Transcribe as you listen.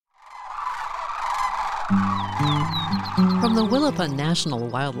From the Willapa National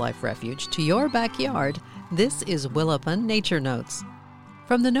Wildlife Refuge to your backyard, this is Willapa Nature Notes.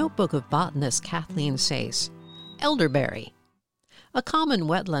 From the notebook of botanist Kathleen Sayce, Elderberry. A common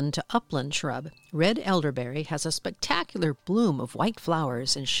wetland to upland shrub, red elderberry has a spectacular bloom of white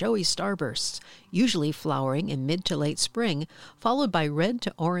flowers and showy starbursts, usually flowering in mid to late spring, followed by red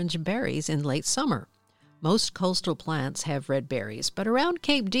to orange berries in late summer. Most coastal plants have red berries, but around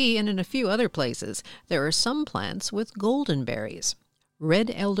Cape D and in a few other places, there are some plants with golden berries. Red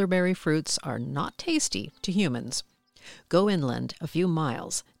elderberry fruits are not tasty to humans. Go inland a few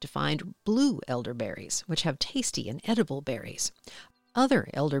miles to find blue elderberries, which have tasty and edible berries. Other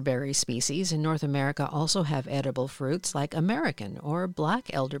elderberry species in North America also have edible fruits like American or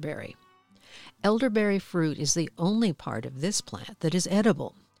black elderberry. Elderberry fruit is the only part of this plant that is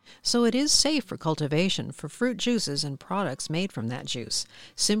edible, so it is safe for cultivation for fruit juices and products made from that juice.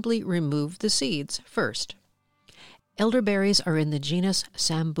 Simply remove the seeds first. Elderberries are in the genus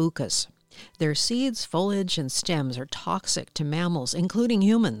Sambucus. Their seeds, foliage, and stems are toxic to mammals, including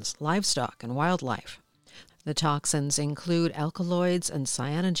humans, livestock, and wildlife. The toxins include alkaloids and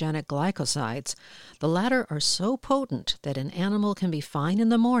cyanogenic glycosides. The latter are so potent that an animal can be fine in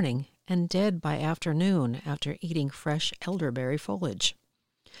the morning and dead by afternoon after eating fresh elderberry foliage.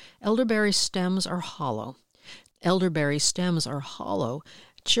 Elderberry stems are hollow.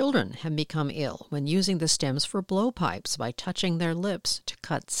 Children have become ill when using the stems for blowpipes by touching their lips to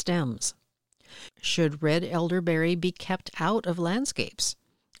cut stems. Should red elderberry be kept out of landscapes?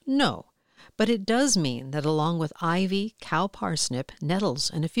 No, but it does mean that along with ivy, cow parsnip, nettles,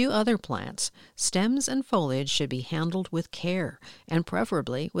 and a few other plants, stems and foliage should be handled with care, and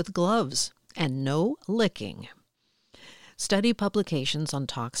preferably with gloves, and no licking. Study publications on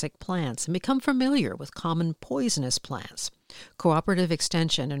toxic plants and become familiar with common poisonous plants. Cooperative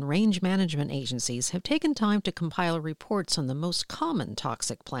extension and range management agencies have taken time to compile reports on the most common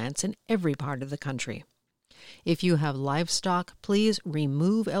toxic plants in every part of the country. If you have livestock, please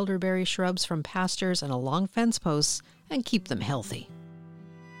remove elderberry shrubs from pastures and along fence posts and keep them healthy.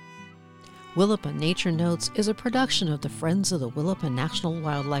 Willapa Nature Notes is a production of the Friends of the Willapa National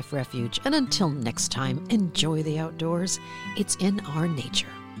Wildlife Refuge, and until next time, enjoy the outdoors. It's in our nature.